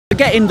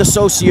forgetting the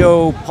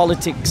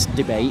socio-politics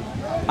debate.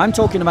 I'm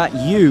talking about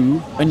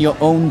you and your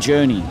own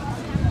journey.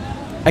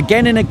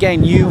 Again and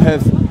again, you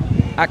have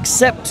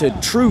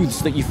accepted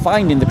truths that you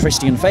find in the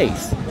Christian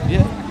faith.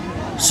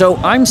 Yeah. So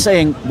I'm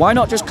saying, why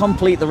not just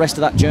complete the rest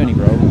of that journey,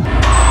 bro?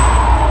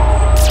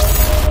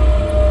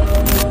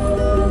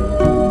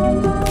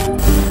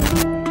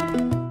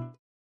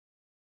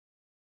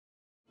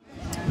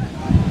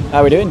 How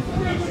are we doing?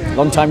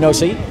 Long time no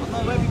see.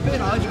 Where have you been?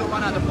 I heard you got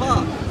run out of the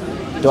park.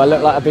 Do I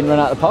look like I've been run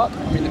out of the park?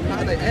 I mean,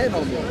 how they air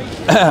no more?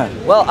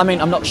 Well, I mean,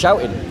 I'm not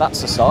shouting.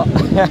 That's the start.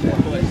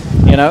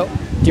 You know?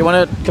 Do you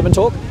want to come and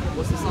talk?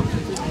 What's the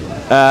subject?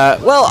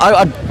 Well,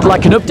 I'd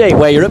like an update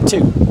where you're up to.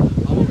 Oh,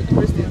 what, with the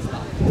Christian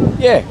stuff?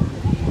 Yeah.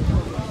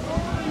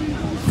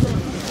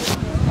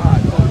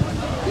 Alright,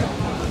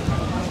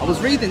 cool. I was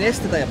reading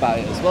yesterday about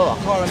it as well. I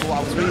can't remember what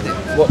I was reading.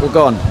 What we're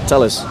gone?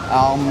 Tell us.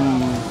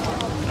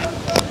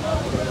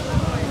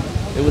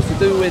 It was to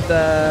do with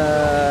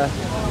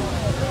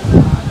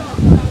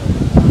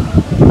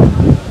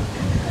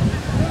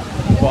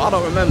well, I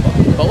don't remember.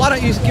 But why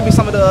don't you give me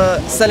some of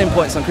the selling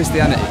points on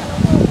Christianity?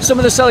 Some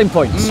of the selling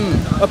points.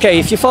 Okay,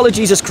 if you follow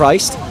Jesus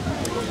Christ,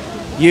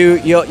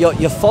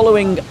 you're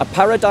following a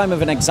paradigm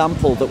of an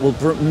example that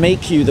will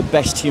make you the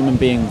best human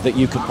being that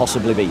you could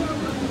possibly be.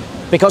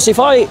 Because if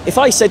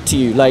I said to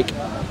you, like,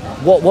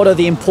 what are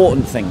the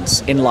important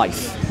things in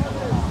life?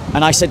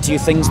 And I said to you,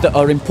 things that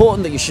are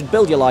important that you should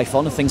build your life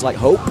on are things like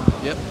hope,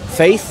 Yep.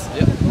 faith,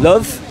 Yep.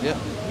 love, Yep.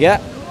 yeah,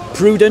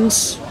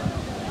 prudence.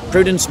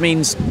 Prudence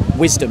means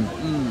wisdom,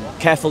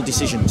 careful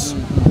decisions,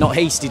 not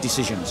hasty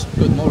decisions.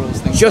 Good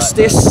morals, things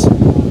Justice,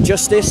 like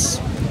justice,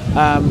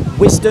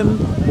 wisdom.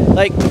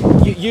 Like,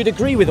 you'd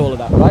agree with all of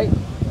that, right?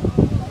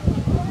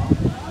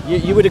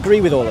 You would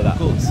agree with all of that.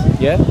 Of course.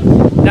 Yeah.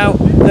 Now,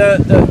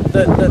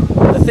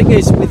 the thing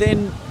is,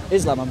 within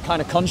Islam, I'm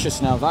kind of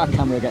conscious now of our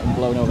camera getting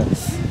blown over.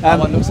 That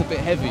one looks a bit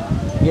heavy.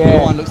 Yeah.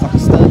 The one looks like a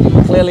sturdy.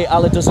 Clearly,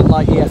 Allah doesn't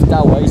like EF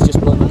Dawah. He's just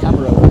blown the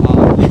camera over.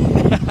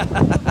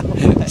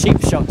 Cheap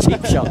shot.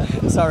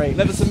 Sorry.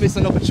 Never to miss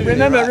an opportunity.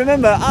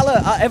 Remember,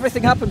 Allah.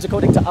 Everything happens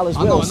according to Allah's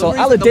I know, will. and So the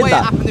Allah way did it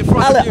that. happened in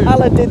front of you.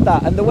 Allah did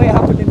that, and the way it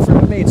happened in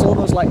front of me, it's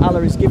almost like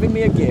Allah is giving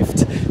me a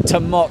gift to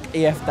mock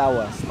EF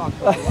Dawah.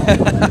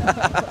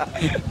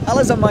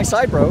 Allah's on my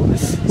side, bro.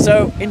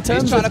 So in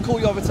terms, he's trying to call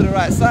you over to the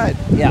right side.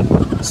 yeah.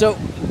 So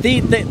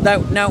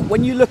now,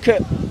 when you look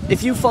at,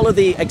 if you follow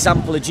the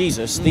example of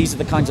Jesus, these are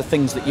the kinds of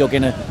things that you're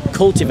going to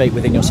cultivate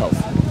within yourself.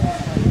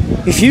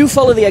 If you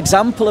follow the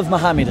example of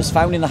Muhammad as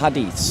found in the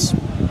hadiths,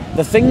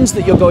 the things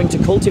that you're going to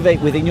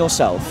cultivate within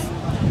yourself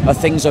are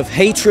things of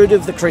hatred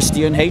of the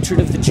Christian, hatred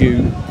of the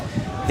Jew,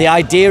 the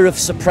idea of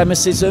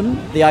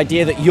supremacism, the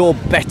idea that you're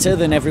better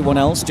than everyone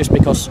else just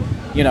because,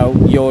 you know,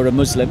 you're a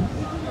Muslim.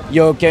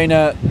 You're going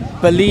to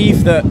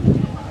believe that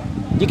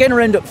you're going to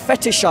end up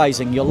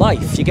fetishizing your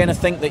life. You're going to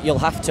think that you'll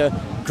have to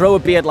grow a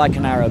beard like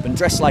an Arab and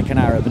dress like an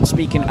Arab and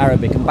speak in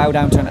Arabic and bow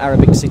down to an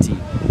Arabic city.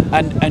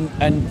 And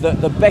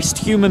the best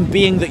human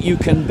being that you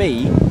can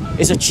be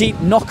is a cheap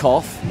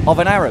knockoff of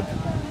an Arab.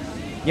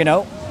 You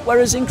know?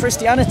 Whereas in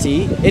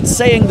Christianity, it's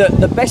saying that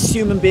the best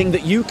human being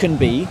that you can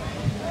be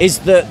is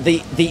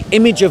the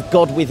image of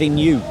God within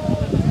you.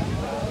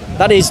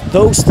 That is,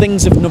 those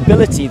things of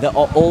nobility that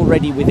are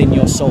already within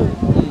your soul.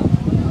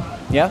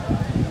 Yeah?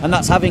 And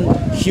that's having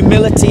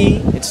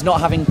humility, it's not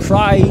having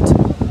pride,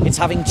 it's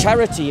having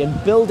charity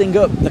and building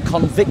up the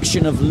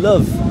conviction of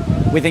love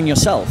within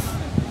yourself,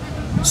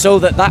 so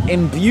that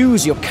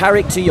imbues your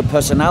character, your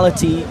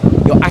personality,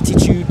 your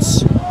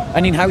attitudes,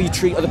 and in how you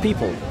treat other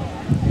people.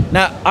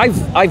 Now,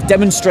 I've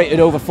demonstrated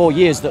over 4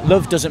 years that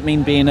love doesn't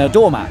mean being a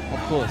doormat.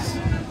 Of course.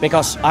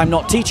 Because I'm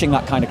not teaching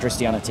that kind of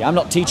Christianity. I'm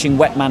not teaching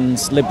wet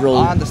man's liberal,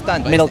 I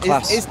understand, but middle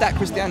class. Is that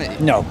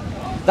Christianity? No.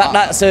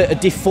 That's a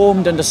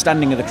deformed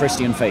understanding of the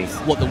Christian faith.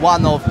 What, the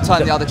one of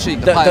turn the other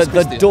cheek, the pious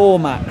Christian? The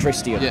doormat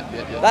Christian.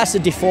 Yeah. That's a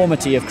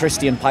deformity of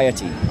Christian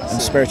piety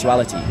and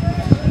spirituality.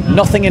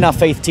 Nothing in our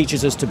faith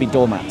teaches us to be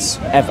doormats,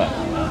 ever.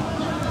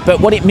 But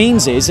what it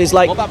means is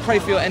like... What about pray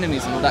for your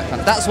enemies and all that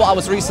kind of... That's what I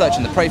was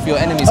researching, the pray for your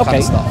enemies kind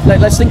of stuff.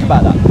 Let's think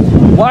about that.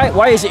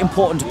 Why is it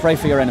important to pray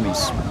for your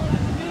enemies?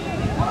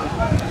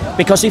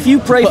 Because if you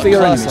pray for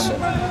your enemies...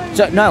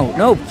 So,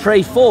 no,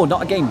 pray for,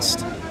 not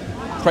against.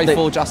 Pray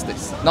for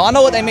justice. No, I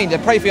know what they mean. They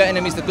pray for your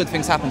enemies, the good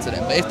things happen to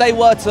them. But if they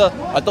were to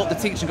adopt the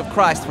teaching of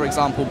Christ, for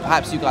example,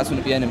 perhaps you guys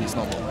wouldn't be enemies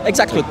no more.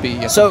 Exactly. Could be,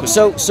 yes,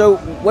 so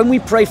when we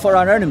pray for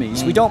our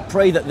enemies, we don't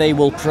pray that they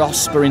will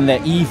prosper in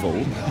their evil.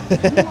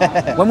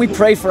 When we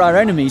pray for our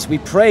enemies, we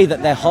pray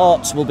that their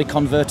hearts will be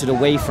converted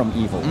away from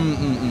evil.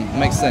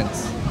 Makes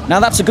sense.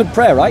 Now that's a good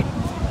prayer, right?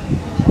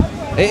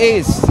 It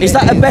is. Is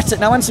that a better...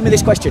 Now answer me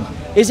this question.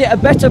 Is it a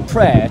better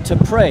prayer to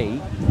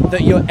pray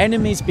that your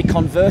enemies be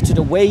converted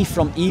away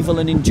from evil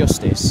and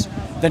injustice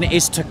than it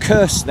is to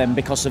curse them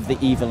because of the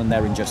evil and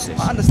their injustice?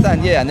 I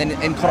understand, yeah, and then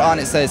in Qur'an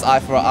it says eye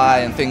for an eye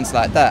and things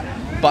like that.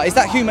 But is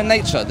that human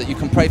nature, that you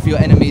can pray for your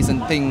enemies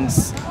and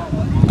things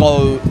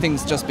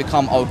just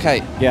become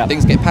okay? Yeah.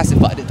 Things get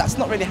pacified. That's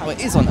not really how it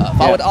is on earth.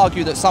 Yeah. I would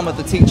argue that some of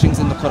the teachings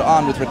in the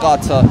Qur'an with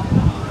regard to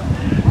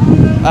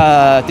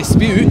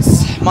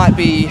disputes might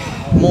be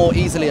more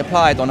easily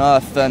applied on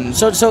Earth than...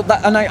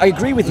 And I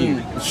agree with you.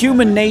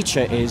 Human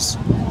nature is,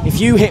 if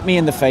you hit me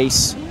in the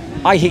face,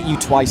 I hit you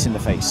twice in the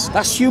face.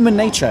 That's human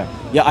nature.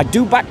 Yeah, I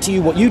do back to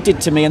you what you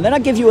did to me, and then I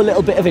give you a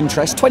little bit of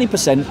interest,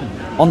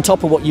 20% on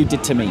top of what you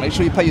did to me. Make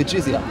sure you pay your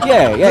jizya.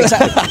 Yeah,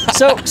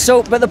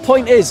 exactly. But the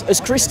point is,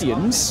 as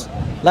Christians,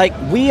 like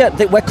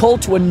we're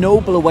called to a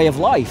nobler way of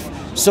life.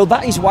 So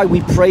that is why we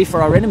pray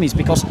for our enemies,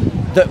 because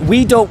that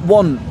we don't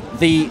want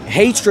the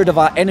hatred of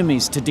our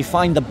enemies to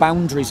define the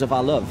boundaries of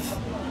our love.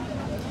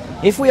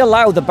 If we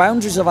allow the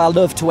boundaries of our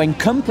love to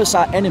encompass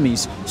our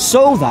enemies,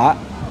 so that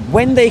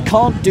when they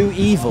can't do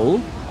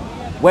evil,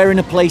 we're in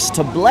a place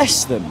to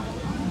bless them.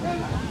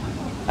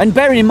 And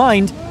bearing in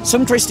mind,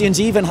 some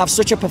Christians even have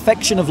such a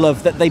perfection of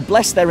love that they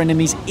bless their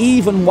enemies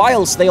even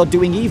whilst they are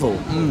doing evil.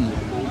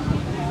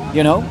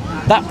 You know,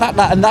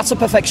 and that's a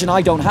perfection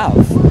I don't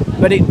have.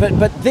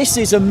 But this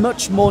is a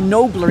much more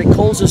nobler. It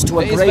calls us to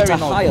a greater,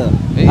 higher.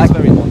 It is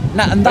very noble.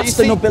 And that's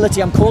the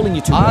nobility I'm calling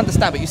you to. I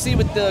understand, but you see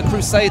with the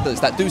Crusaders,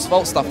 that Deuce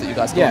Volt stuff that you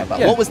guys talk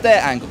about, what was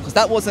their angle? Because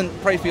that wasn't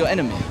pray for your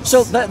enemy.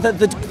 So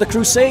the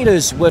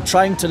Crusaders were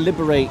trying to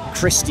liberate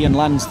Christian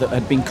lands that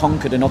had been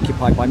conquered and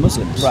occupied by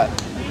Muslims. Right.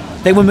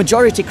 They were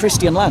majority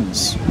Christian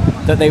lands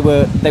that they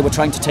were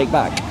trying to take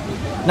back.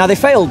 Now they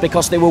failed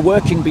because they were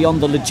working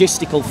beyond the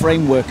logistical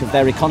framework of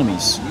their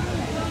economies.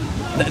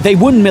 They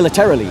won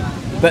militarily,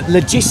 but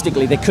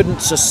logistically they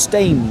couldn't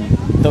sustain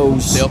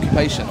those... The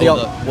occupation.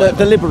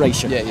 The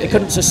liberation. They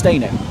couldn't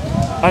sustain it.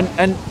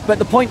 But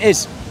the point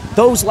is,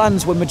 those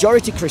lands were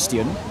majority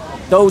Christian.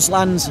 Those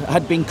lands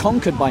had been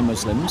conquered by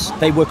Muslims.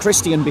 They were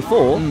Christian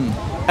before.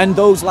 And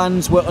those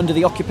lands were under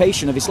the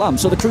occupation of Islam.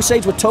 So the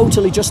Crusades were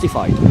totally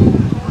justified.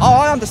 Oh,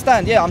 I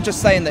understand. Yeah, I'm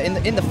just saying that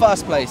in the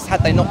first place,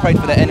 had they not prayed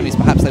for their enemies,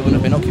 perhaps they wouldn't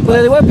have been occupied.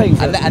 Well, they were paying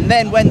for it. And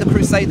then when the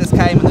Crusaders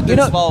came and the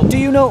Deuce Volt... Do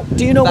you know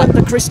when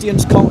the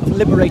Christians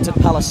liberated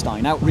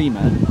Palestine, out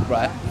Rima?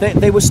 Right.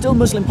 They were still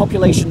Muslim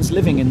populations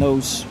living in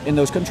those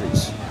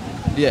countries.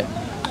 Yeah.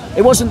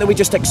 It wasn't that we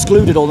just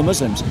excluded all the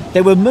Muslims.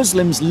 There were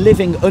Muslims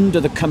living under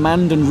the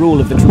command and rule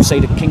of the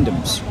Crusader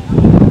kingdoms.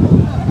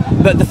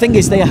 But the thing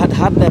is, they had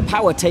their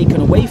power taken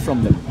away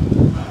from them.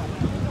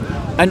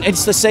 And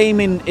it's the same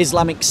in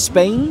Islamic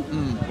Spain.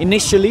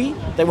 Initially,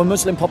 there were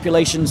Muslim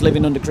populations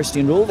living under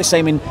Christian rule. The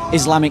same in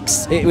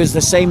it was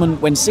the same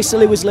when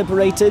Sicily was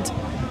liberated.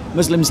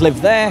 Muslims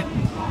lived there.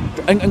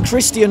 And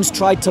Christians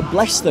tried to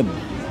bless them.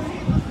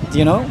 Do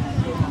you know?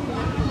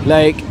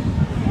 Like,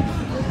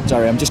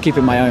 sorry, I'm just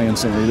keeping my eye on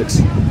somebody. It's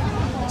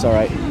all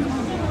right.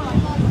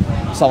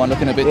 Someone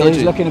looking a bit dodgy.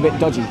 He's looking a bit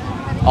dodgy.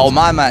 Oh,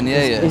 my man,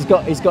 yeah. He's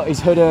got his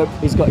hood up.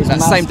 He's got his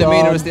mask same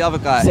demeanour on, as the other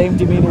guy. Same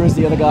demeanour as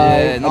the other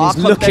guy. Yeah, no,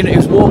 and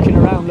he's walking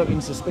around looking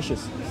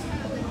suspicious.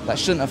 That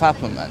shouldn't have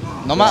happened, man.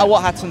 No matter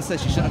what Hatton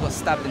says, she shouldn't have got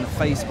stabbed in the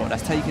face, bro.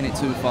 That's taking it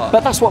too far.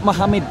 But that's what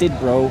Muhammad did,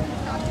 bro.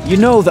 You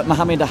know that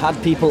Muhammad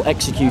had people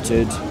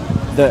executed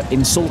that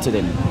insulted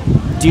him.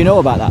 Do you know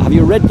about that? Have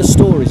you read the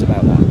stories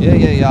about that?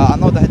 Yeah. I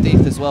know the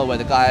hadith as well, where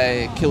the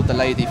guy killed the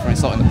lady for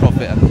insulting the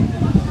Prophet, and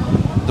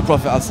the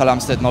Prophet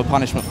ﷺ said no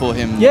punishment for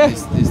him.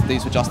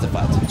 These were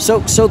justified. So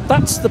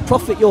that's the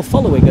Prophet you're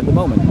following at the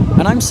moment.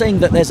 And I'm saying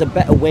that there's a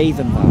better way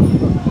than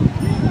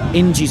that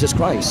in Jesus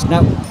Christ.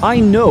 Now, I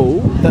know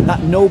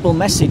that noble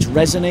message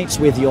resonates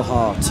with your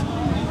heart.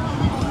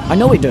 I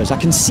know it does. I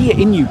can see it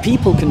in you.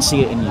 People can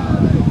see it in you.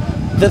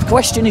 The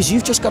question is,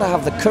 you've just got to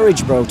have the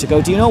courage, bro, to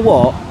go, do you know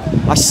what?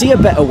 I see a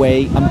better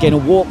way. I'm going to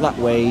walk that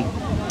way.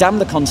 Damn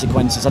the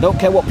consequences. I don't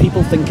care what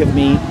people think of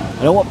me.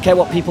 I don't care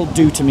what people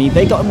do to me.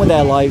 They got on with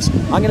their lives.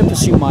 I'm going to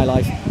pursue my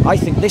life. I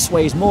think this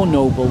way is more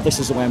noble. This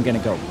is the way I'm going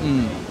to go.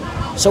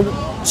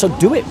 So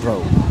do it,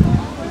 bro.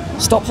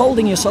 Stop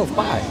holding yourself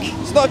back.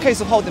 It's not a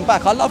case of holding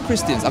back. I love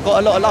Christians. I've got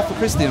a lot of love for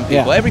Christian people.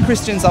 Yeah. Every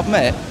Christians I've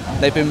met,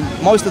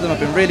 most of them have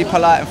been really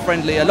polite and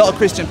friendly. A lot of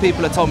Christian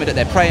people have told me that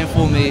they're praying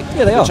for me,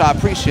 which I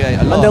appreciate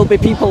a lot. And there'll be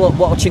people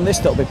watching this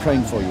that'll be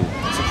praying for you.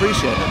 It's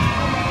appreciated,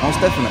 most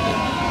definitely.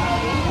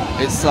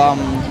 It's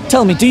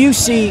Tell me, do you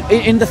see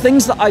in the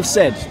things that I've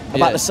said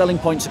about the selling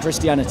points of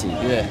Christianity?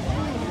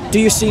 Do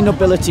you see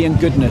nobility and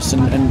goodness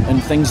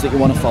and things that you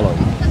want to follow?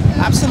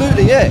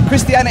 Absolutely, yeah.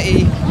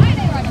 Christianity.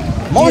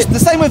 The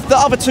same with the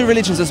other two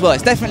religions as well.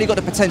 It's definitely got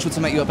the potential to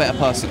make you a better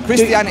person.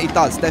 Christianity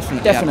does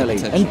definitely have the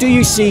potential. And do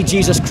you see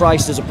Jesus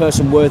Christ as a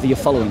person worthy of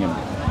following him?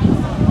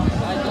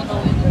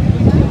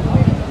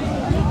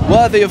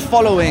 Worthy of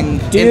following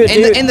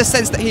in the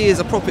sense that he is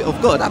a prophet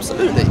of God,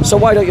 absolutely. So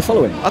why don't you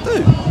follow him? I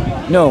do.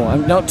 No,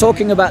 I'm not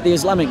talking about the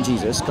Islamic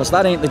Jesus, because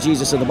that ain't the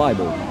Jesus of the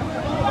Bible.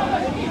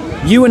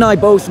 You and I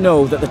both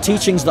know that the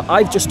teachings that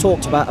I've just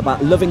talked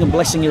about loving and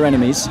blessing your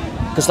enemies,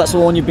 because that's the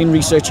one you've been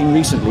researching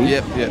recently,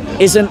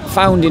 isn't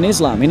found in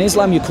Islam. In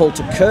Islam, you're called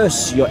to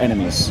curse your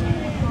enemies.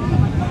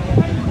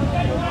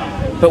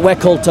 But we're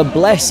called to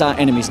bless our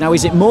enemies. Now,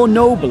 is it more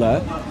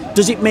nobler?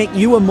 Does it make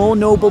you a more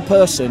noble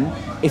person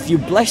if you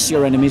bless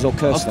your enemies or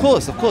curse them?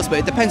 Of course, but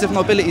it depends if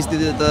nobility is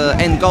the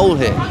end goal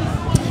here.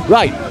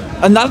 Right.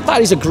 And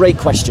that is a great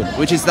question.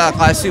 Which is that,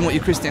 I assume, what you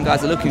Christian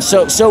guys are looking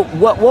for. So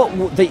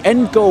what the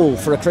end goal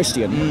for a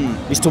Christian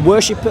is to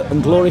worship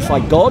and glorify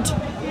God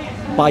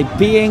by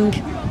being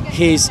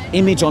his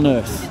image on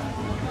earth.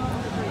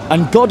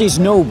 And God is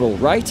noble,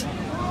 right?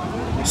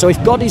 So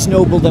if God is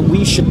noble, then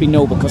we should be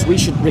noble, because we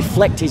should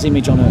reflect his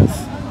image on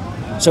earth.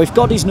 So if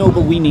God is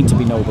noble, we need to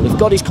be noble. If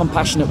God is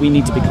compassionate, we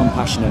need to be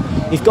compassionate.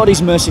 If God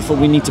is merciful,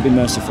 we need to be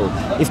merciful.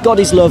 If God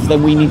is love,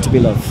 then we need to be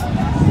love.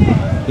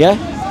 Yeah?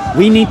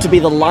 We need to be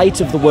the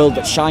light of the world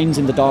that shines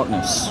in the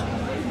darkness.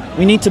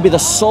 We need to be the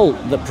salt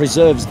that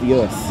preserves the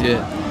earth.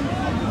 Yeah.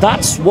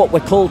 That's what we're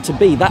called to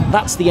be.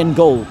 That's the end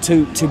goal,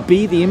 to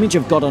be the image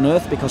of God on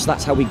earth, because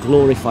that's how we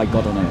glorify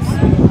God on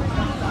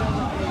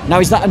earth. Now,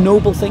 is that a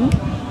noble thing?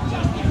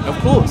 Of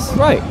course.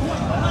 Right.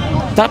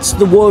 That's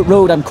the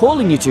road I'm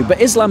calling you to,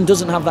 but Islam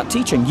doesn't have that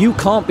teaching. You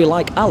can't be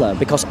like Allah,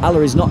 because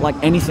Allah is not like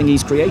anything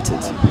he's created.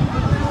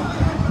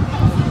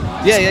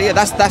 Yeah.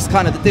 That's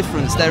kind of the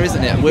difference there,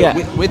 isn't it?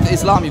 With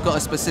Islam, you've got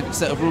a specific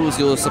set of rules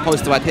you're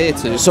supposed to adhere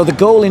to. So the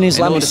goal in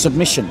Islam is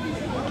submission.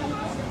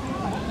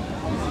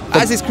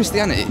 As is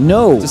Christianity.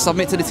 No. To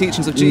submit to the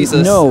teachings of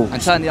Jesus. No.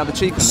 And turn the other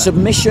cheek on that.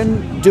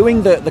 Submission,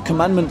 doing the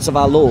commandments of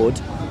our Lord,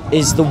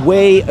 is the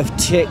way of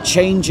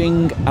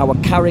changing our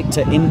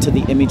character into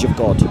the image of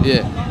God.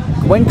 Yeah.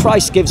 When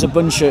Christ gives a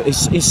bunch of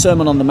his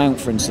Sermon on the Mount,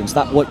 for instance,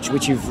 that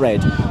which you've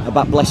read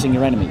about blessing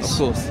your enemies. Of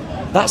course.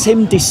 That's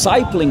him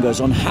discipling us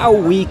on how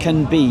we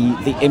can be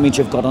the image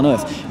of God on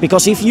earth.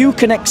 Because if you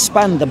can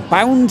expand the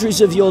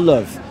boundaries of your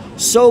love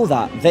so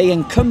that they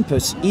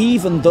encompass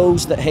even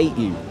those that hate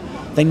you,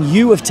 then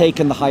you have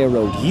taken the higher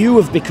road. You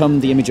have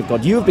become the image of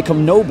God. You have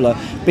become nobler,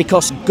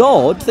 because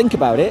God, think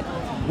about it,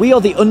 we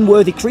are the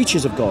unworthy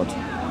creatures of God.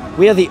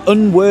 We are the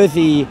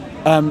unworthy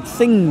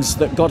things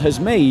that God has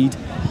made,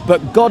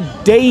 but God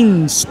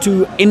deigns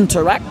to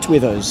interact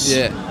with us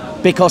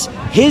because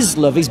his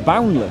love is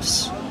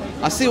boundless.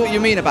 I see what you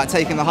mean about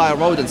taking the higher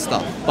road and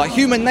stuff, but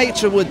human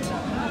nature would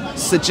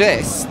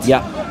suggest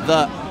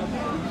that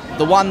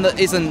the one that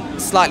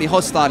isn't slightly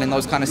hostile in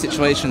those kind of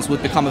situations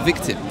would become a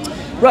victim.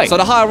 Right. So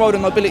the higher road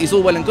and nobility is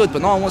all well and good,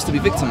 but no one wants to be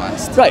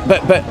victimised. Right,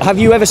 but have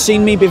you ever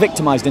seen me be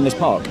victimised in this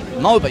park?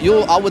 No, but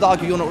I would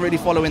argue you're not really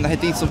following the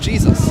hadiths of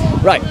Jesus.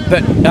 Right,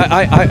 but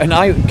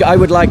I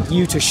would like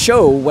you to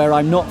show where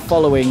I'm not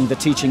following the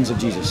teachings of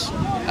Jesus.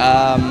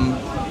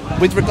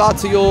 With regard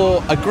to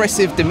your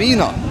aggressive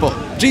demeanour,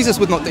 but Jesus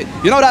would not do.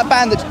 You know that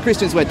band that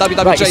Christians wear,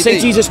 WWJD? Right, you say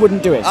Jesus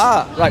wouldn't do it.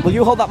 Ah. Right, will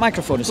you hold that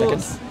microphone a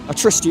second? I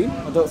trust you.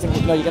 I don't think,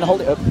 no, you're going to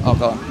hold it up. Oh,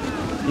 go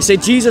on. You say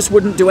Jesus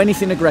wouldn't do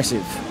anything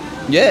aggressive.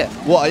 Yeah.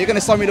 What, are you going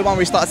to show me the one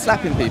where he started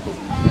slapping people?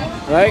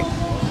 Right.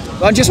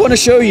 Well, I just want to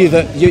show you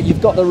that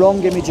you've got the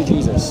wrong image of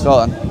Jesus. Go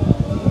on.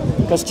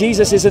 Because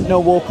Jesus isn't no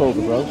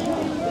walkover, bro.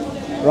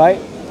 Right?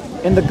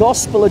 In the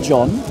Gospel of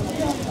John,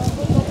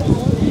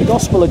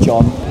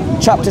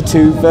 chapter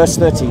 2, verse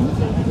 13,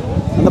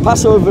 and the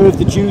Passover of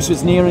the Jews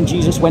was near, and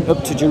Jesus went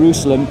up to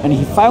Jerusalem, and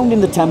he found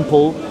in the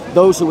temple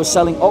those who were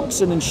selling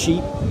oxen and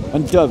sheep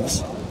and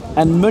doves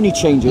and money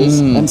changers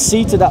and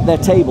seated at their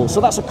table. So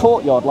that's a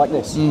courtyard like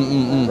this,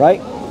 right?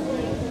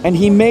 And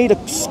he made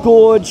a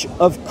scourge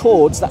of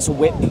cords, that's a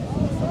whip.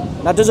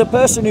 Now, does a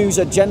person who's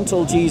a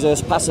gentle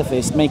Jesus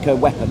pacifist make a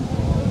weapon?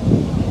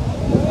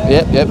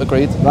 Yep,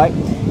 agreed. Right?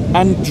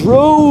 And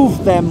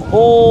drove them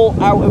all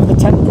out of the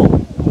temple.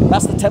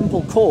 That's the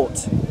temple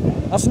court.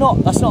 That's not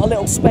a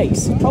little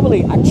space. It's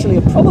probably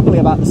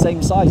about the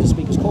same size as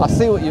Speaker's Court. I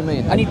see what you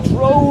mean. And he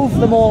drove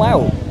them all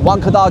out.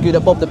 One could argue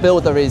that Bob the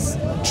Builder is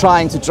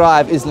trying to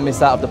drive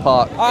Islamists out of the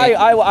park.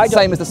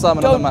 Same as the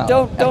Sermon on the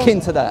Mount. Akin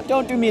to that.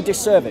 Don't do me a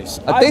disservice.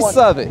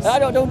 Disservice?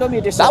 Don't do me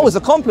a disservice. That was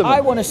a compliment. I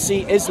want to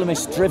see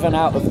Islamists driven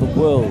out of the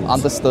world.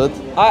 Understood.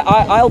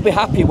 I'll be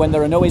happy when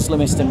there are no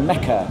Islamists in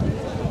Mecca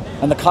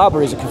and the Kaaba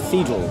is a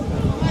cathedral.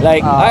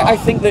 Like, I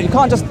think that you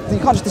can't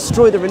just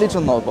destroy the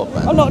religion, though, Bob.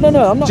 Man. Oh,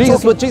 no, I'm not.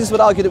 Jesus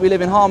would argue that we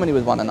live in harmony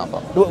with one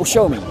another. Well,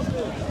 show me.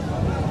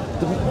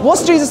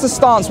 What's Jesus'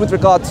 stance with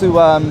regard to?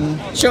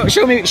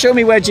 Show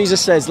me where Jesus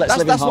says let's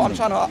live in harmony.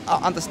 That's what I'm trying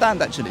to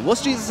understand. Actually,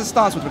 what's Jesus'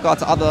 stance with regard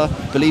to other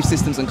belief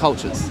systems and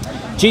cultures?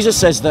 Jesus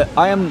says that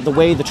I am the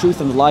way, the truth,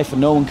 and the life,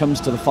 and no one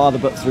comes to the Father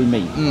but through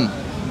me.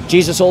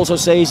 Jesus also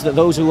says that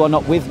those who are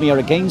not with me are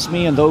against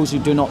me, and those who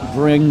do not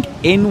bring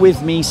in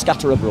with me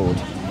scatter abroad.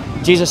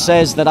 Jesus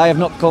says that I have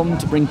not come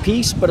to bring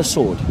peace but a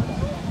sword,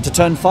 to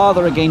turn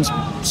father against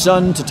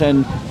son, to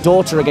turn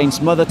daughter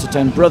against mother, to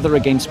turn brother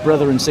against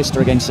brother and sister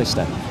against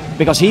sister.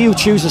 Because he who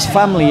chooses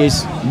family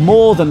is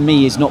more than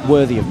me is not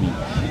worthy of me.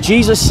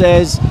 Jesus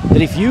says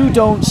that if you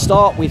don't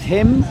start with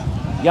him,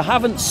 you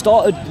haven't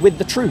started with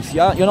the truth.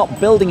 You're not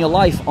building your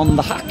life on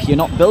the hack. You're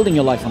not building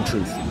your life on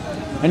truth.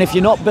 And if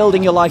you're not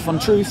building your life on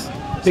truth,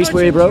 peace be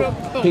with you, bro.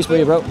 Peace be with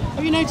you, bro.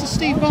 Have you noticed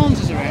Steve Barnes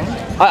is around?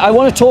 I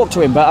want to talk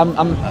to him, but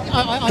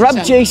grab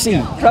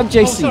JC. Grab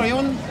JC. Oh, sorry,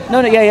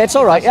 No, yeah, it's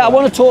all right. Yeah, I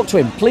want to talk to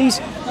him. Please,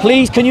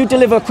 can you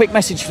deliver a quick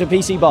message to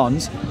PC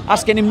Barnes,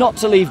 asking him not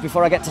to leave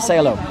before I get to say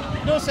hello?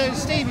 And also,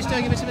 Steve is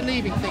doing a bit of a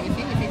leaving thing. If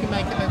you can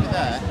make it over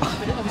there.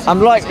 I'm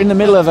right in the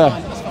middle of a.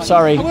 That's fine.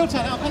 Sorry. I will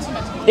tell you. I'll pass him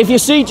back to you. If you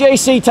see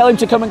JC, tell him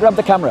to come and grab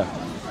the camera.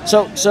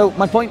 So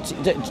my point,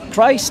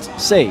 Christ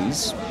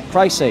says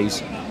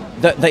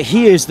that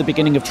he is the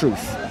beginning of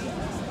truth.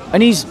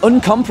 And he's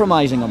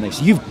uncompromising on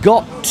this. You've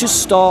got to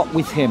start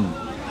with him.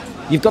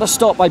 You've got to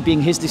start by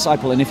being his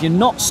disciple. And if you're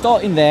not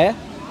starting there,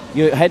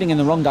 you're heading in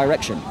the wrong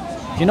direction.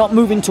 If you're not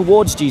moving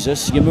towards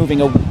Jesus, you're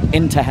moving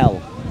into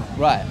hell.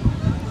 Right.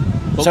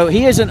 So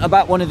he isn't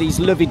about one of these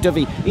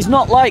lovey-dovey. He's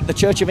not like the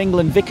Church of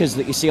England vicars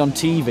that you see on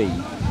TV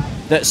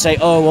that say,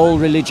 oh, all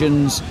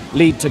religions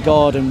lead to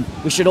God and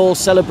we should all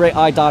celebrate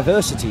our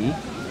diversity.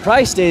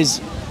 Christ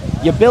is,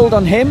 you build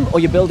on him or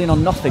you're building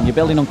on nothing. You're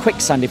building on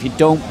quicksand if you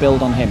don't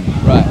build on him.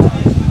 Right.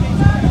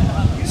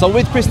 So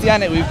with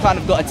Christianity, we've kind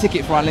of got a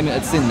ticket for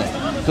unlimited sin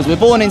there. Because we're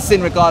born in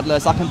sin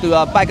regardless. I can do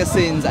a bag of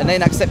sins and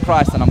then accept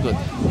Christ and I'm good.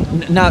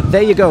 Now,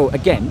 there you go.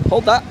 Again,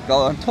 hold that. Go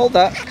on. Hold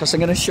that, because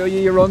I'm going to show you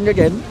you're wrong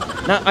again.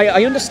 Now,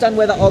 I understand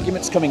where that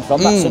argument's coming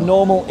from. That's a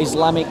normal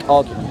Islamic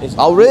argument.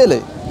 Oh,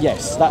 really?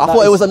 Yes. I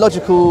thought it was a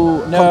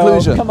logical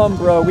conclusion. Come on,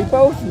 bro. We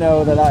both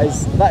know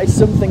that is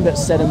something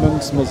that's said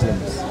amongst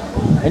Muslims.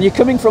 And you're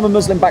coming from a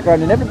Muslim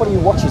background, and everybody who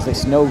watches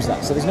this knows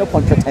that, so there's no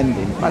point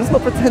pretending. Man, it's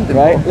not pretending.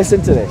 Right? Bro.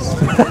 Listen to this.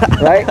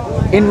 Right?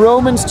 In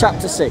Romans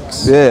chapter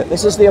 6,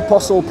 this is the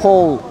Apostle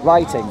Paul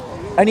writing,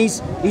 and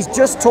he's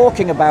just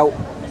talking about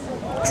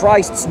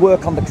Christ's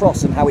work on the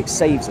cross and how it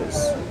saves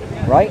us.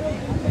 Right?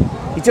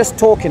 He's just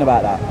talking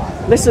about that.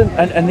 Listen,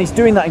 and he's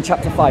doing that in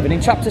chapter 5. And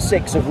in chapter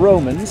 6 of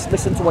Romans,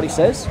 listen to what he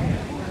says.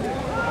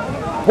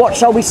 What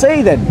shall we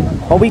say then?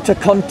 Are we to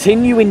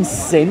continue in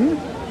sin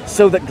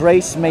so that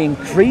grace may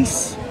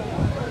increase?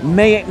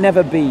 May it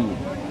never be.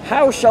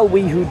 How shall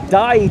we who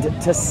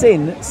died to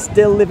sin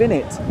still live in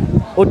it?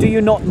 Or do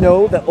you not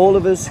know that all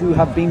of us who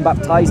have been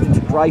baptized into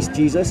Christ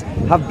Jesus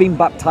have been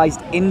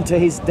baptized into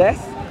his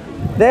death?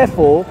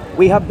 Therefore,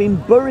 we have been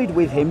buried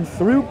with him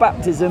through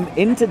baptism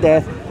into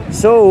death,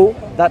 so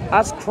that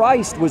as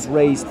Christ was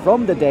raised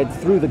from the dead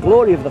through the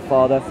glory of the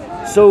Father,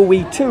 so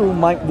we too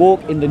might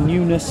walk in the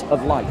newness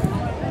of life.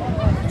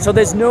 So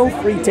there's no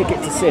free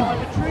ticket to sin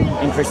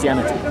in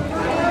Christianity.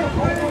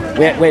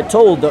 We're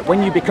told that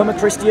when you become a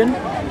Christian,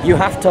 you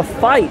have to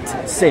fight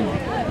sin.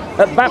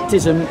 At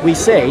baptism, we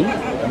say,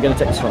 I'm going to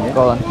take this from you.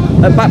 Go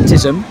on. At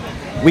baptism,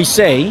 we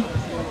say,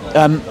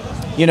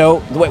 you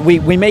know,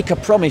 we make a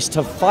promise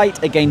to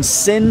fight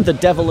against sin, the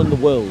devil, and the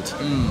world.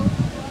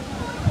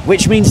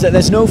 Which means that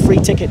there's no free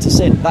ticket to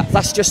sin.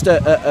 That's just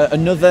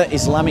another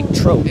Islamic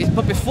trope.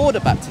 But before the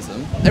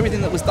baptism,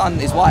 everything that was done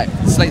is wiped.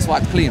 The slate's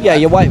wiped clean. Yeah,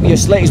 right? your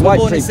slate is wiped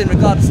born clean. in sin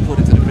regardless,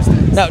 according to the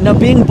Christians. Now,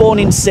 being born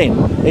in sin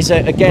is,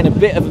 again, a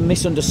bit of a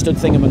misunderstood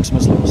thing amongst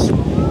Muslims.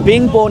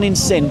 Being born in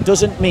sin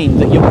doesn't mean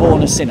that you're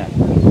born a sinner.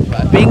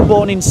 Right. Being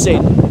born in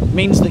sin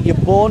means that you're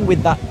born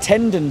with that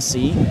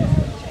tendency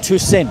to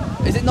sin.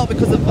 Is it not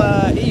because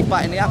of Eve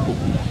biting the apple?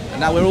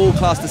 And now we're all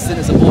classed as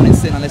sinners and born in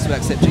sin unless we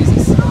accept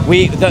Jesus.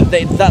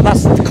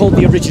 That's called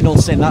the original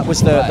sin. That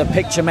was the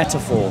picture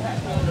metaphor.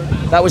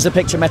 That was the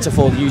picture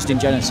metaphor used in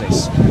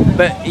Genesis.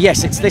 But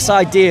yes, it's this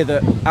idea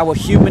that our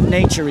human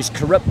nature is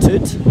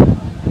corrupted,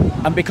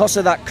 and because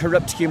of that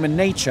corrupt human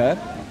nature,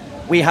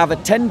 we have a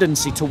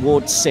tendency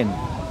towards sin.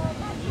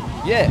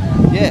 Yeah.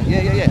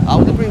 I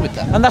would agree with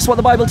that. And that's what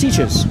the Bible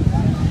teaches.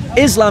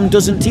 Islam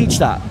doesn't teach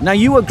that. Now,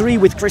 you agree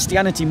with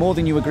Christianity more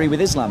than you agree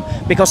with Islam,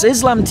 because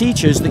Islam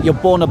teaches that you're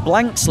born a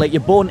blank slate, you're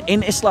born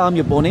in Islam,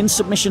 you're born in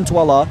submission to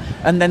Allah,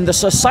 and then the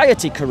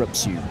society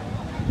corrupts you.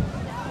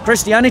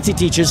 Christianity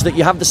teaches that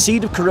you have the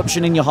seed of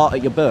corruption in your heart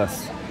at your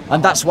birth,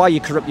 and that's why you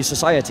corrupt your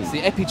society.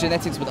 The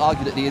epigenetics would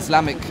argue that the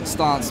Islamic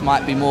stance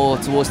might be more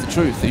towards the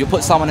truth. If you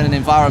put someone in an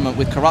environment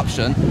with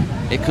corruption,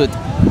 it could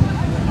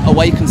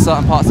awaken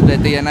certain parts of their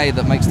DNA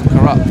that makes them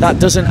corrupt.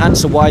 That doesn't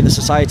answer why the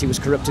society was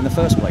corrupt in the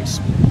first place.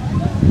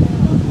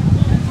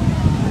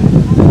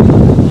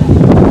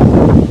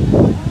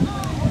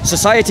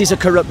 Societies are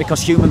corrupt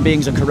because human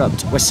beings are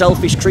corrupt. We're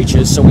selfish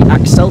creatures, so we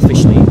act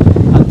selfishly,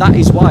 and that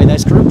is why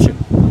there's corruption.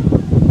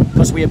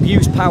 Because we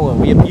abuse power,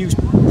 we abuse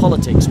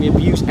politics, we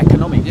abuse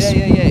economics. It's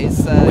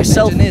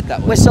engineered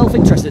that way. We're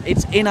self-interested.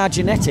 It's in our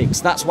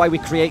genetics. That's why we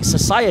create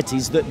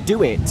societies that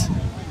do it.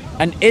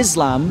 And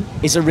Islam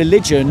is a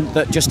religion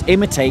that just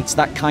imitates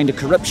that kind of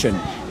corruption,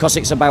 because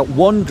it's about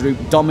one group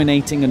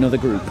dominating another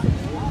group.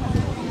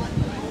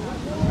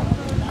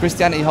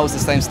 Christianity holds the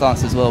same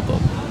stance as well, Bob.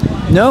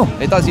 No.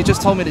 It does. You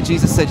just told me that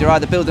Jesus said you're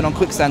either building on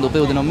quicksand or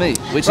building on me,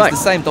 which is the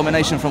same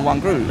domination from one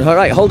group. All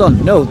right, hold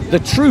on. No, the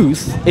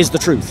truth is the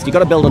truth. You got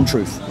to build on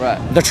truth. Right.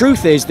 The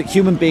truth is that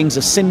human beings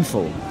are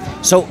sinful.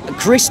 So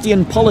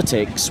Christian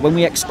politics, when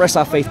we express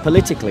our faith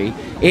politically,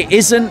 it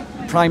isn't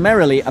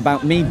primarily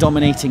about me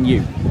dominating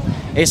you.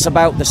 It's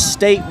about the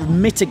state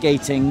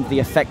mitigating the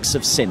effects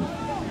of sin.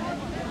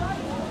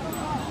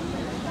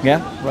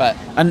 Yeah? Right.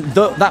 And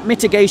that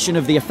mitigation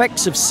of the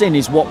effects of sin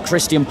is what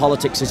Christian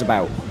politics is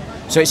about.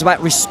 So it's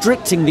about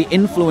restricting the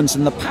influence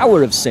and the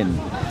power of sin.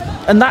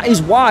 And that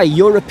is why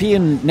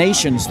European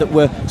nations that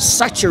were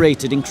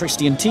saturated in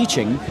Christian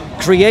teaching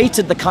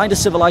created the kind of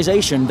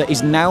civilization that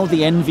is now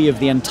the envy of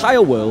the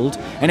entire world,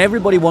 and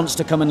everybody wants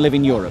to come and live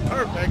in Europe.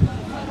 Perfect.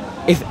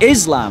 If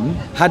Islam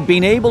had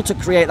been able to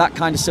create that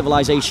kind of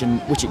civilization,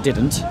 which it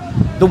didn't,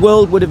 the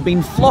world would have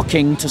been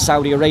flocking to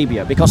Saudi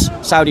Arabia, because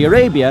Saudi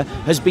Arabia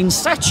has been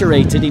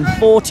saturated in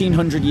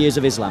 1400 years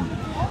of Islam.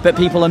 But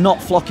people are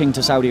not flocking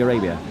to Saudi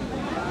Arabia.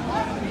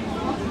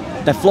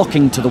 They're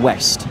flocking to the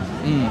West.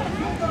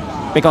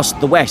 Because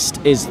the West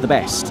is the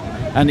best.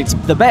 And it's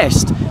the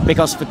best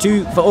because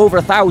for over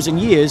 1,000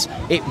 years,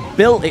 it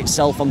built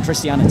itself on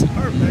Christianity.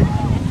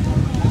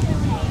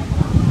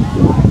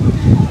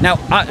 Now,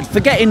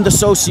 forgetting the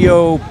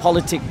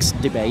socio-politics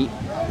debate,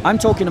 I'm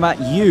talking about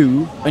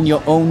you and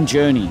your own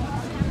journey.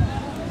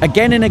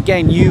 Again and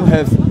again, you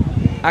have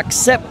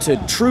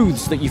accepted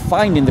truths that you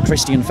find in the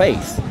Christian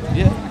faith.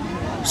 Yeah.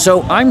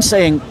 So I'm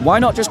saying, why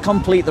not just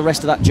complete the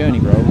rest of that journey,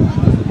 bro?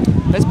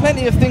 There's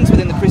plenty of things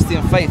within the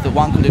Christian faith that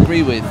one could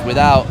agree with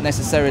without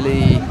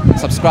necessarily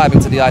subscribing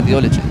to the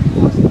ideology.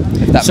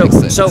 If that makes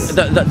sense. So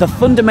the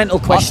fundamental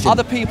question...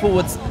 Other people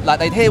would, like,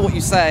 they'd hear what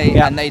you say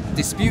and they'd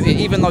dispute it,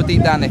 even though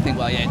deep down they think,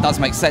 well, yeah, it does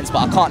make sense, but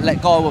I can't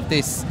let go of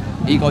this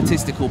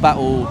egotistical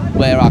battle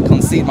where I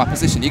concede my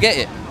position. You get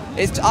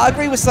it? I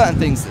agree with certain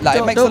things. Like,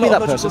 it makes a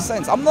lot of logical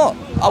sense. I'm not.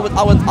 I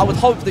would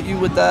hope that you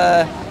would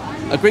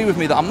agree with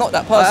me that I'm not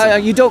that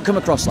person. You don't come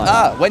across like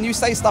that. When you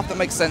say stuff that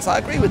makes sense, I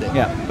agree with it.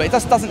 Yeah. But it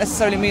just doesn't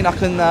necessarily mean I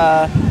can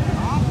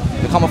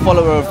become a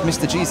follower of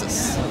Mr.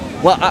 Jesus.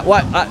 Well,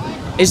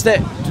 is that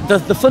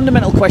the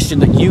fundamental question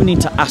that you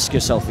need to ask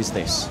yourself is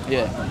this?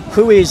 Yeah.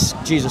 Who is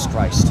Jesus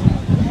Christ?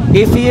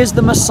 If he is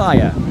the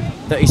Messiah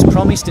that is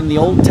promised in the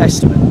Old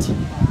Testament,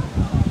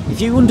 if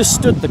you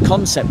understood the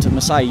concept of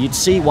Messiah, you'd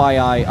see why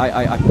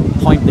I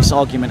point this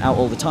argument out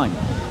all the time.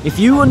 If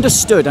you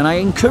understood, and I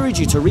encourage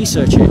you to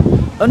research it,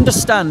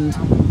 understand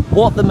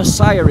what the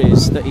Messiah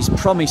is that is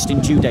promised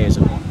in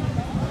Judaism.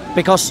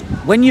 Because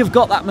when you've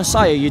got that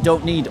Messiah, you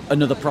don't need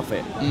another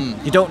prophet.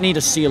 You don't need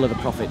a seal of the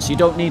prophets. You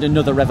don't need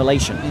another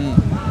revelation.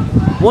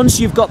 Once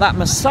you've got that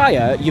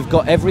Messiah, you've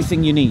got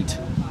everything you need.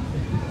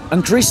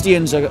 And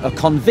Christians are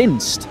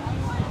convinced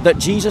that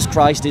Jesus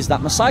Christ is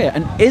that Messiah.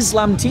 And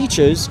Islam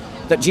teaches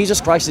that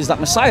Jesus Christ is that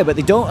Messiah, but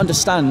they don't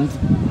understand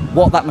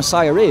what that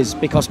Messiah is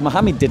because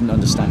Muhammad didn't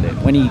understand it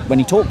when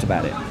he talked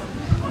about it.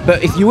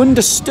 But if you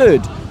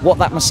understood what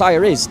that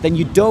Messiah is, then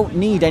you don't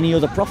need any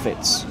other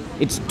prophets.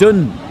 It's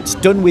done. It's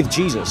done with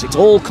Jesus. It's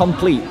all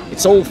complete.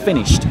 It's all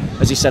finished,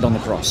 as he said on the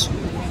cross.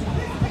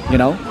 You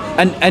know?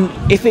 And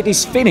if it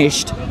is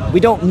finished, we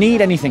don't need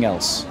anything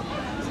else.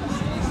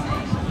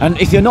 And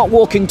if you're not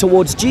walking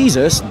towards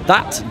Jesus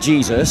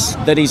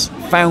that is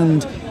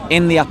found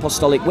in the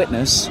apostolic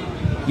witness,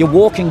 you're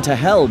walking to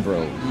hell,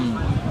 bro.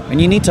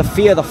 And you need to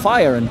fear the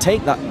fire and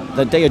take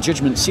the day of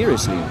judgment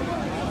seriously.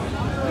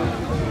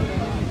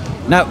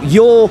 Now,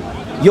 your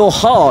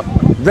heart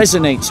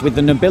resonates with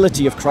the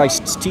nobility of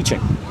Christ's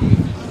teaching.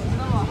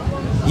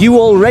 You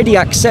already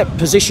accept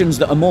positions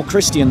that are more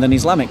Christian than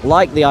Islamic,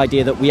 like the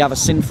idea that we have a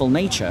sinful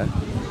nature,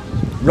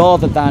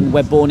 rather than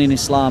we're born in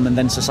Islam and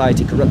then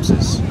society corrupts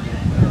us.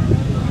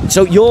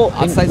 So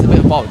I'd say it's a bit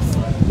of both.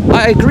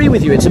 I agree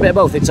with you. It's a bit of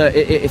both. It's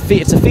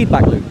a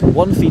feedback loop.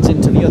 One feeds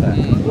into the other.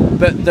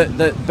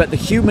 But the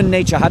human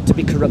nature had to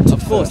be corrupted.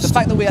 Of course, first. the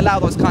fact that we allow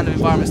those kind of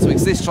environments to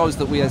exist shows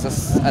that we as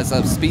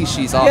a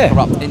species are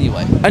corrupt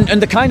anyway.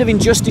 And the kind of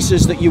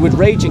injustices that you would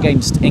rage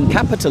against in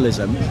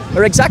capitalism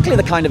are exactly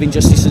the kind of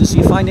injustices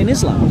you find in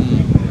Islam.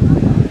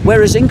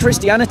 Whereas in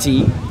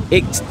Christianity,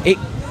 it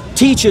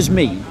teaches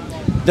me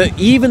that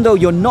even though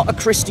you're not a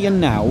Christian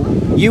now,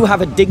 you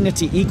have a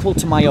dignity equal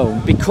to my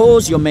own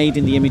because you're made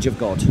in the image of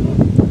God.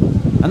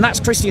 And that's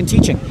Christian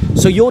teaching.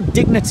 So your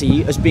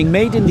dignity as being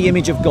made in the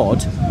image of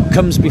God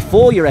comes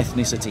before your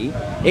ethnicity,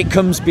 it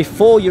comes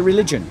before your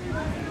religion.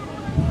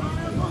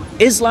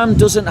 Islam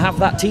doesn't have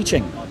that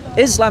teaching.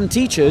 Islam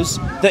teaches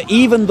that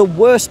even the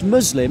worst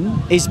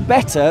Muslim is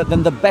better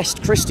than the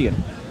best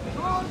Christian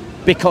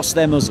because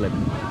they're Muslim.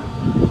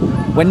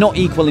 We're not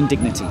equal in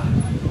dignity.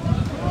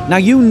 Now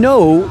you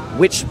know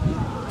which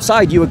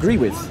side you agree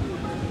with,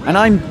 and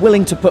I'm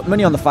willing to put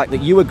money on the fact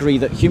that you agree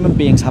that human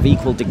beings have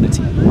equal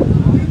dignity.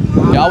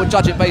 Yeah, I would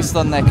judge it based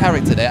on their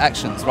character, their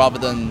actions, rather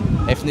than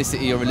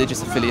ethnicity or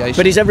religious affiliation.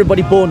 But is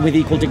everybody born with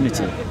equal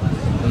dignity?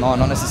 No,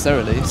 not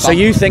necessarily. So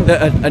you think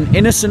that an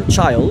innocent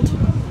child...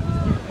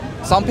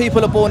 Some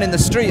people are born in the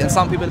street and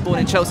some people are born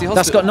in Chelsea Hospital.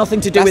 That's got nothing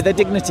to do with their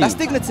dignity. That's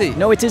dignity.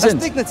 No, it isn't.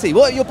 That's dignity.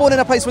 What, you're born in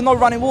a place with no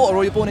running water,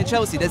 or you're born in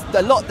Chelsea? There's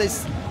a lot.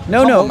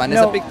 No, man,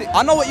 there's a big thing.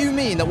 I know what you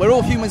mean, that we're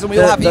all humans and we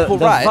all have equal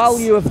rights. The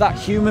value of that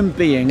human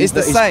being is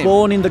that is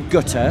born in the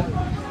gutter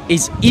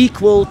is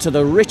equal to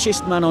the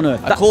richest man on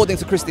earth. According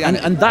to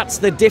Christianity. And that's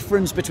the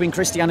difference between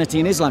Christianity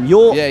and Islam.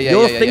 You're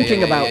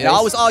thinking about this.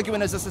 I was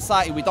arguing as a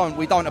society we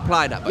don't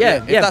apply that. But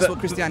if that's what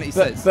Christianity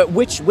says. But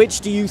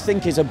which do you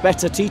think is a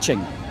better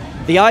teaching?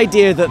 The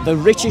idea that the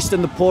richest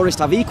and the poorest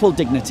have equal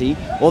dignity,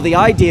 or the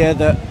idea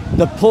that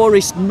the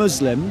poorest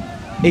Muslim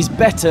is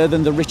better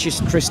than the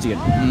richest Christian?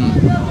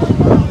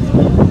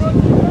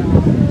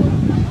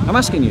 I'm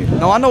asking you.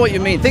 No, I know what you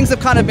mean. Things have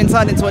kind of been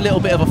turned into a little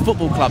bit of a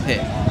football club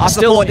here. I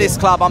support this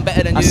club, I'm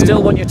better than you. I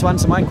still want you to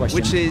answer my question.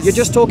 Which is... You're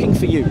just talking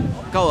for you.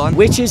 Go on.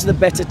 Which is the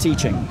better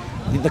teaching?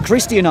 the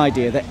Christian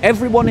idea that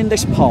everyone in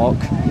this park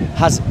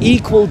has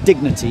equal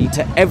dignity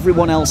to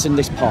everyone else in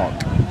this park,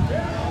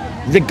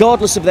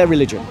 regardless of their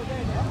religion,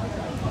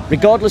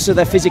 regardless of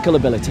their physical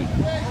ability,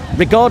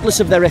 regardless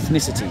of their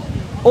ethnicity,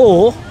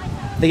 or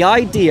the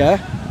idea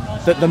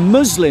that the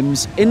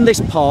Muslims in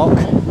this park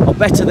are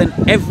better than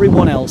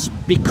everyone else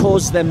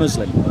because they're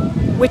Muslim.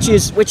 Which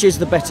is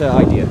the better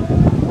idea?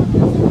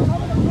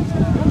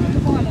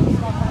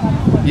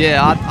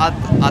 Yeah,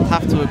 I'd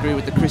have to agree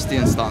with the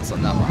Christian stance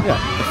on that one. Yeah.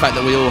 The fact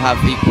that we all have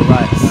equal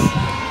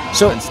rights.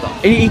 So and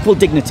stuff. Equal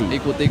dignity.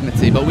 Equal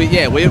dignity, but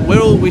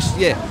we're all we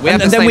have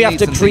and the then same we have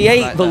needs to and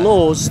create things like the that.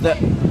 laws that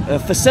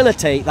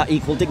facilitate that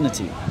equal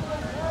dignity.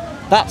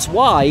 That's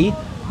why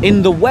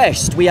in the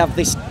West we have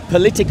this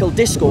political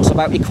discourse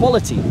about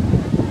equality,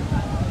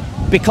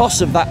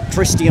 because of that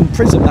Christian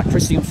prism, that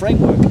Christian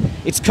framework.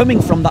 It's coming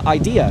from that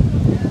idea.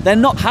 They're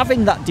not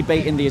having that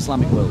debate in the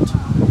Islamic world,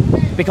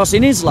 because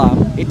in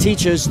Islam it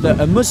teaches that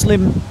a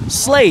Muslim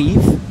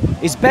slave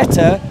is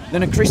better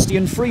than a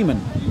Christian freeman.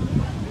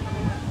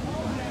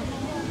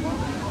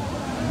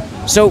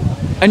 So,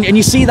 and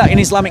you see that in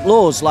Islamic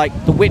laws, like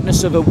the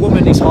witness of a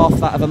woman is half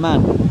that of a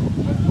man.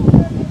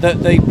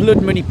 The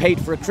blood money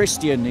paid for a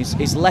Christian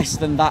is less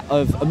than that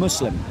of a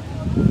Muslim.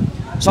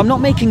 So I'm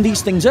not making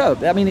these things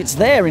up. I mean, it's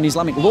there in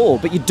Islamic law,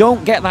 but you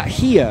don't get that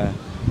here,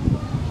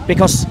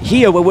 because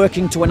here we're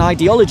working to an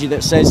ideology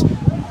that says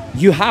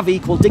you have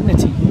equal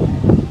dignity.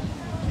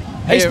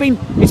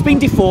 It's been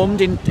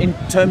deformed in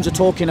terms of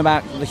talking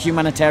about the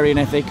humanitarian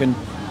ethic and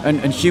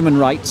human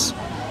rights.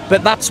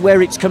 But that's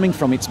where it's coming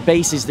from. Its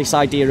base is this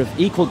idea of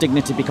equal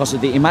dignity because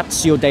of the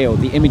imatio Deo,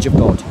 the image of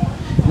God.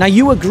 Now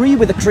you agree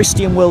with the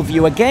Christian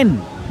worldview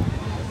again.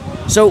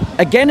 So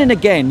again and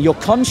again, your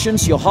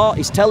conscience, your heart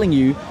is telling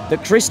you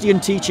that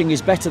Christian teaching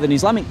is better than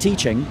Islamic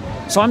teaching.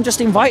 So I'm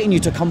just inviting you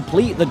to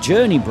complete the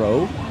journey,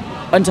 bro,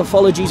 and to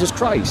follow Jesus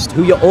Christ,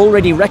 who you're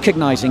already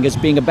recognizing as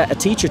being a better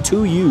teacher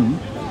to you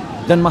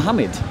than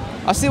Muhammad.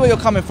 I see where you're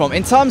coming from.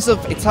 In terms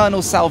of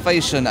eternal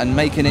salvation and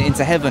making it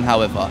into heaven,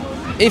 however,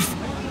 if,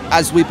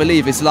 as we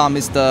believe, Islam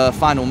is the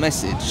final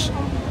message,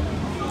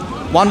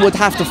 one would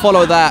have to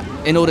follow that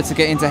in order to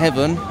get into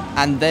heaven,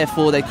 and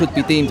therefore they could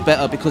be deemed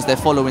better because they're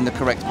following the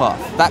correct path.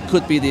 That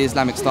could be the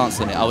Islamic stance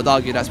on it. I would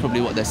argue that's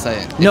probably what they're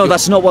saying. No,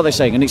 that's not what they're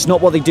saying, and it's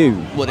not what they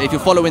do. Well, if you're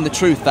following the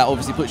truth, that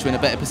obviously puts you in a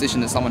better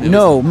position than someone who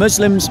No,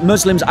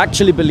 Muslims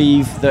actually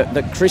believe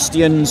that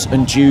Christians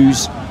and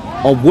Jews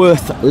are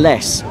worth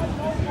less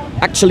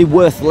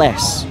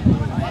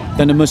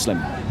than a Muslim.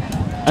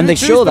 And they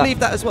Jews show that. believe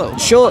that as well?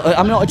 Sure,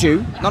 I'm not a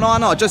Jew. No, I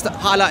know. Just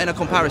highlighting a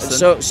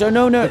comparison. So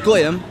no. The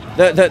Goyim.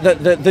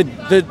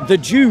 The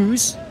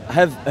Jews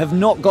have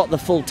not got the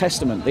full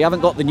testament. They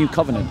haven't got the new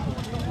covenant.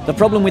 The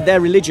problem with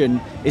their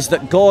religion is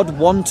that God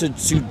wanted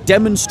to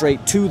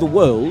demonstrate to the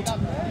world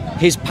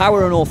his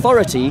power and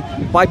authority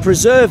by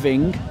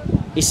preserving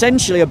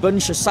essentially a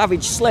bunch of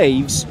savage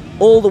slaves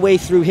all the way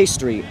through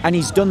history, and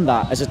he's done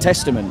that as a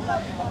testament.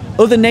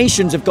 Other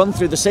nations have gone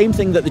through the same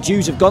thing that the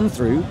Jews have gone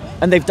through,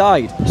 and they've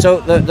died. So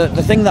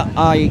the thing that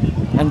I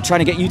am trying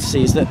to get you to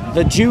see is that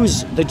the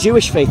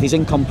Jewish faith is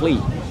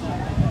incomplete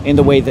in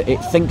the way that it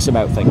thinks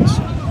about things.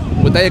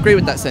 Would they agree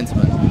with that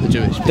sentiment, the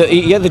Jewish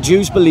people? The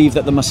Jews believe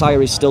that the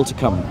Messiah is still to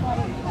come.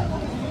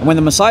 And when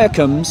the Messiah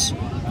comes,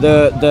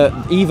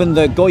 even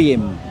the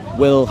Goyim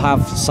will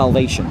have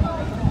salvation.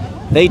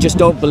 They just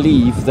don't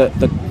believe that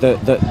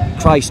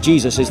Christ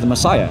Jesus is the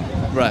Messiah.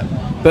 Right.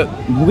 But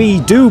we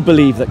do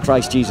believe that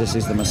Christ Jesus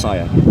is the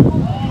Messiah.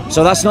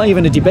 So that's not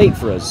even a debate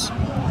for us.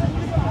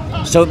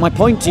 So my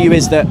point to you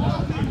is that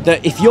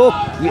if you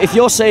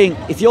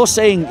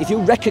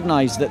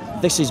recognize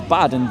that this is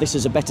bad and this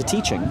is a better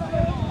teaching,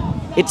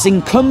 it's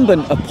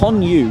incumbent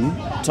upon you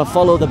to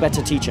follow the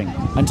better teaching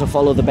and to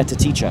follow the better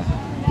teacher.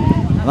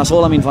 And that's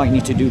all I'm inviting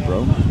you to do,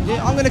 bro.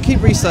 Yeah, I'm going to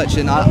keep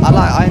researching.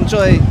 I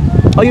enjoy...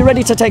 Are you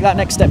ready to take that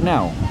next step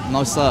now?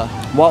 No, sir.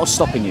 What's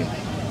stopping you?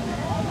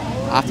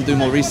 I have to do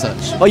more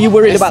research. Are you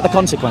worried about the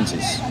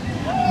consequences?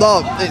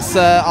 No, it's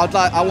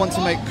I want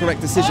to make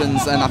correct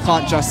decisions, and I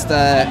can't just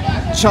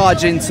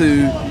charge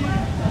into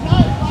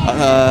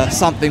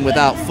something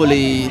without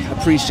fully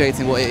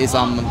appreciating what it is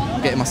I'm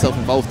getting myself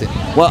involved in.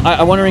 Well,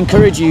 I want to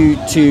encourage you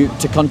to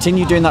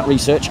continue doing that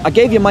research. I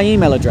gave you my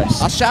email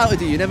address. I shouted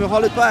at you never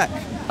hollered back.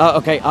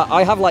 Okay,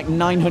 I have like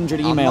 900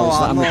 emails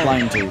that I'm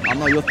replying to. I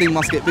know, your thing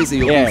must get busy.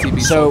 Your Yeah,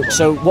 Btbsoco.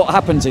 so what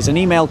happens is an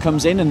email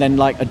comes in, and then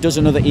like a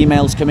dozen other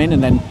emails come in,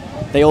 and then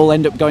they all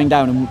end up going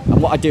down. And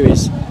what I do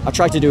is I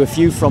try to do a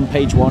few from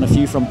page 1, a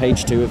few from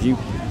page 2,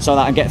 so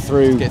that I get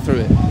through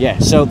it. Yeah,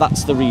 so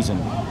that's the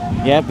reason.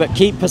 Yeah, but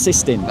keep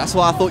persisting. That's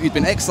why I thought you'd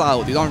been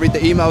exiled. You don't read the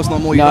emails no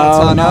more. You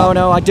don't turn up.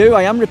 No, I do.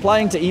 I am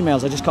replying to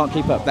emails. I just can't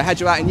keep up. They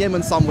had you out in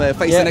Yemen somewhere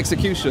facing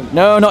execution.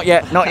 No, not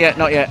yet.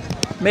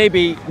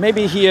 Maybe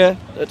here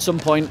at some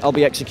point I'll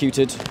be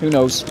executed. Who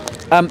knows?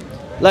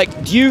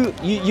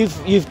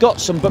 You've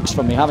got some books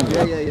from me, haven't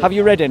you? Yeah. Have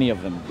you read any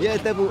of them? Yeah,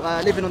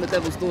 Living on the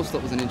Devil's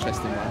Doorstep was an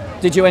interesting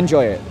one. Did you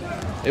enjoy it?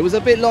 It was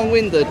a bit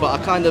long-winded, but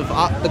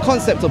the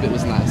concept of it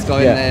was nice.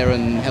 Going there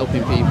and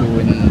helping people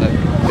in a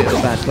bit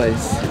of a nice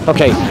place.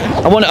 Okay,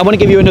 I want to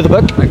give you another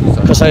book, Thank you,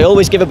 sir. because I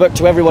always give a book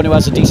to everyone who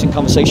has a decent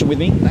conversation with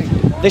me. Thank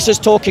you. This is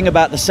talking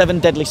about the 7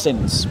 deadly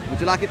sins. Would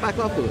you like it back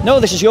afterwards? No,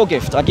 this is your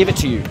gift. I give it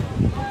to you.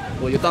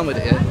 Well, you're done with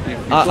it,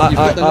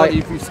 yeah?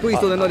 You've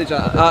squeezed all the knowledge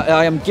out of it.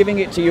 I am giving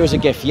it to you as a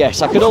gift.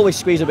 Yes, I could always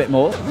squeeze a bit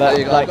more, but There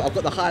you go. like, I've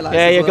got the highlights.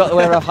 yeah, as you've well. got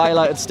where I've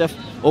highlighted stuff,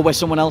 or where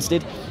someone else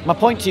did. My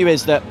point to you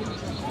is that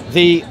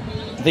the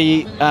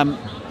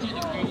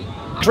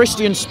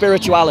Christian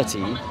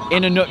spirituality,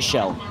 in a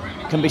nutshell,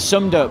 can be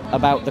summed up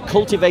about the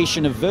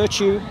cultivation of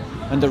virtue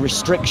and the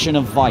restriction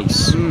of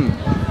vice.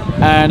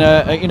 And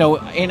you know,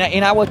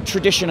 in our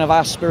tradition of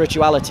our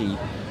spirituality,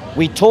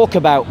 we talk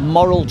about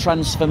moral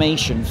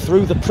transformation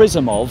through the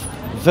prism of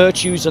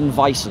virtues and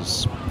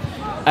vices.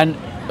 And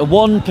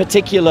one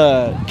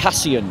particular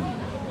Cassian,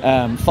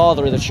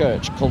 father of the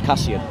church called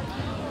Cassian,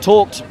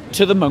 talked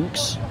to the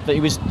monks that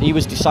he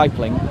was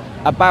discipling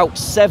about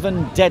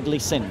 7 deadly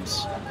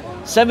sins.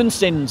 7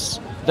 sins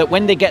that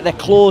when they get their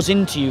claws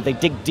into you, they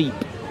dig deep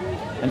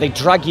and they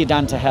drag you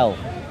down to hell.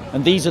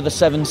 And these are the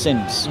 7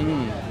 sins.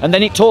 And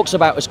then it talks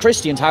about, as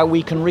Christians, how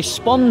we can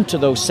respond to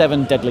those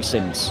 7 deadly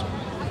sins.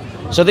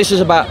 So this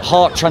is about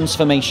heart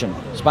transformation.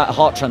 It's about a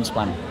heart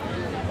transplant,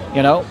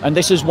 you know? And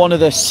this is one of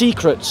the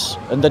secrets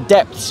and the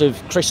depths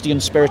of Christian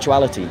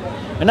spirituality.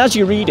 And as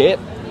you read it,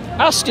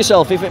 ask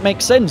yourself if it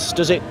makes sense.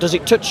 Does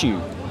it touch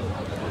you?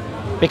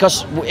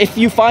 Because if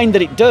you find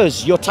that it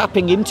does, you're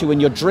tapping into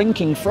and you're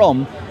drinking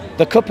from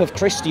the cup of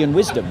Christian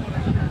wisdom.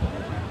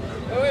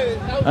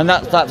 And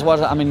that's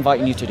what I'm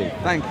inviting you to do.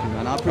 Thank you,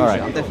 man. I appreciate All right.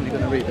 it. I'm definitely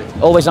going to read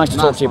it. Always nice to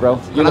talk to you, bro.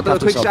 Can I do a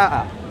quick shout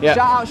out? Yeah.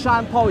 Shout out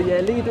Shine Paul, yeah,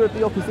 leader of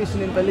the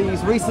opposition in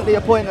Belize, recently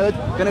appointed,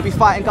 going to be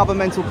fighting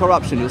governmental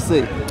corruption, you'll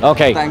see.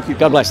 Okay. Thank you.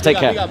 God bless. Take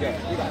care.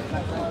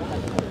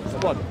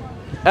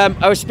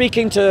 I was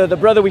speaking to the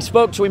brother, we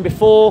spoke to him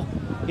before.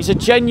 He's a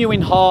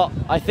genuine heart.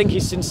 I think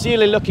he's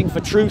sincerely looking for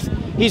truth.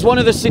 He's one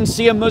of the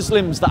sincere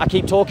Muslims that I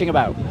keep talking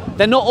about.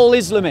 They're not all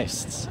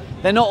Islamists.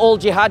 They're not all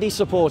jihadi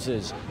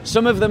supporters.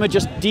 Some of them are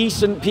just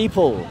decent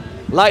people,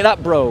 like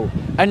that bro.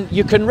 And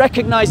you can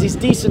recognize his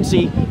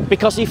decency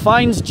because he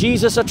finds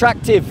Jesus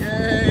attractive.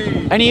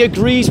 Yay. And he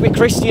agrees with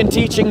Christian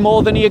teaching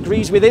more than he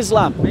agrees with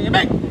Islam.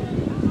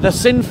 The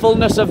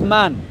sinfulness of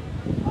man.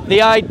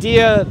 The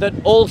idea that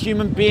all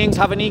human beings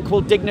have an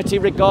equal dignity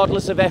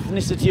regardless of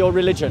ethnicity or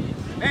religion.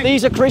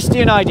 These are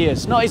Christian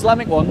ideas, not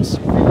Islamic ones.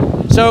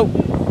 So,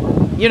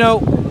 you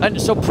know,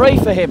 and so pray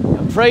for him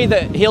and pray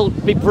that he'll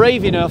be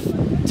brave enough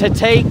to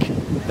take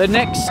the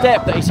next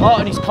step that his heart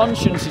and his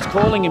conscience is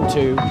calling him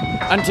to,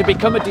 and to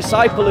become a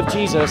disciple of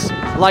Jesus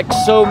like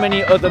so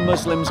many other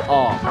Muslims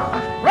are.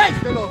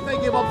 Praise the Lord.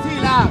 Thank you, Bob.